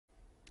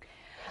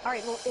All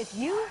right, well, if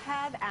you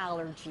have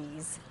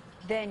allergies,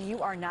 then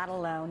you are not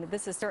alone.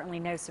 This is certainly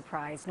no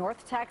surprise.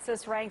 North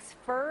Texas ranks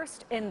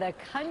first in the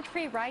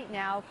country right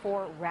now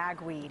for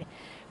ragweed.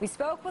 We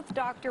spoke with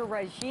Dr.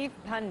 Ragweed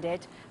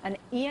Pandit, an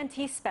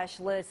ENT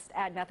specialist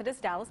at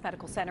Methodist Dallas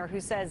Medical Center, who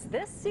says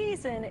this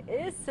season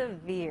is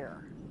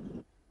severe.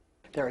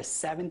 There are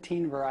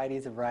 17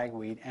 varieties of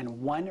ragweed, and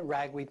one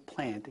ragweed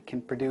plant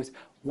can produce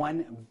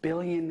 1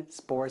 billion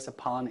spores of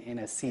pollen in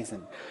a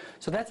season.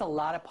 So that's a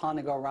lot of pollen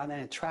to go around,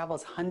 and it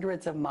travels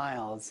hundreds of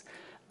miles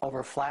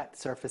over flat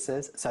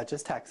surfaces, such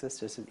as Texas,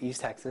 just in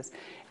East Texas,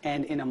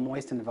 and in a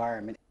moist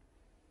environment.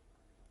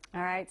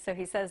 All right, so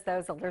he says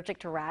those allergic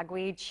to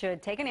ragweed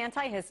should take an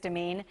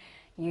antihistamine,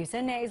 use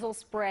a nasal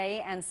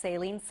spray and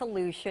saline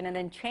solution, and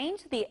then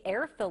change the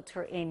air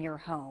filter in your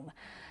home.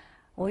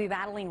 We'll be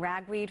battling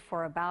ragweed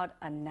for about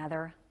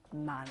another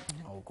month.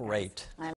 Oh, great.